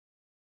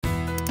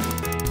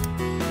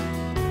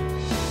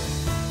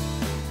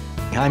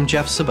I'm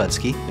Jeff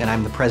Subudsky, and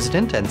I'm the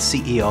President and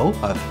CEO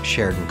of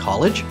Sheridan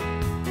College.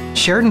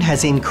 Sheridan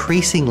has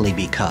increasingly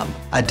become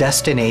a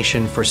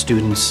destination for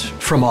students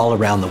from all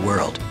around the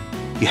world.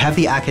 You have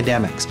the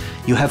academics,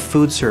 you have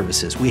food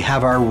services, we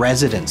have our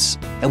residents,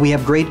 and we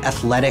have great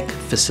athletic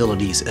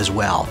facilities as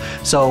well.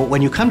 So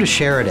when you come to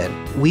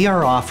Sheridan, we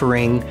are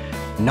offering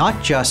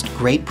not just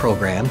great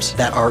programs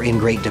that are in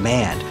great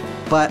demand,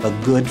 but a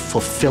good,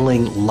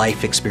 fulfilling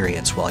life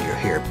experience while you're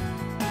here.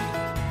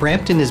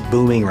 Brampton is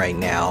booming right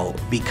now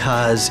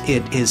because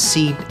it is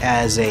seen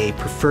as a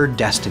preferred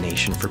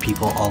destination for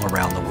people all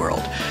around the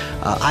world.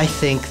 I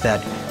think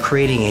that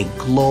creating a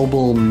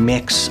global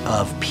mix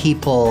of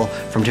people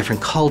from different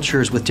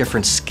cultures with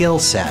different skill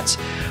sets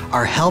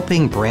are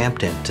helping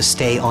Brampton to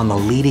stay on the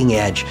leading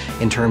edge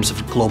in terms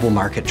of global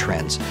market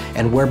trends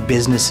and where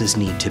businesses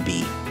need to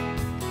be.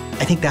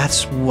 I think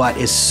that's what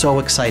is so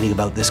exciting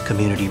about this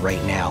community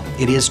right now.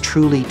 It is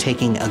truly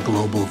taking a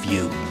global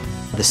view.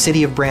 The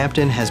City of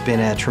Brampton has been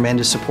a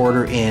tremendous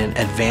supporter in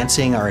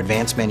advancing our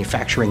advanced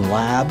manufacturing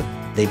lab.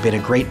 They've been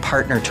a great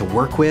partner to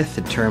work with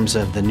in terms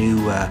of the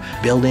new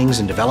buildings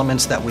and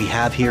developments that we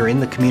have here in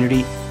the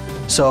community.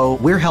 So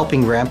we're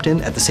helping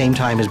Brampton at the same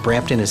time as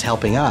Brampton is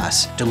helping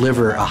us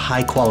deliver a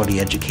high-quality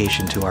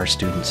education to our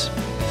students.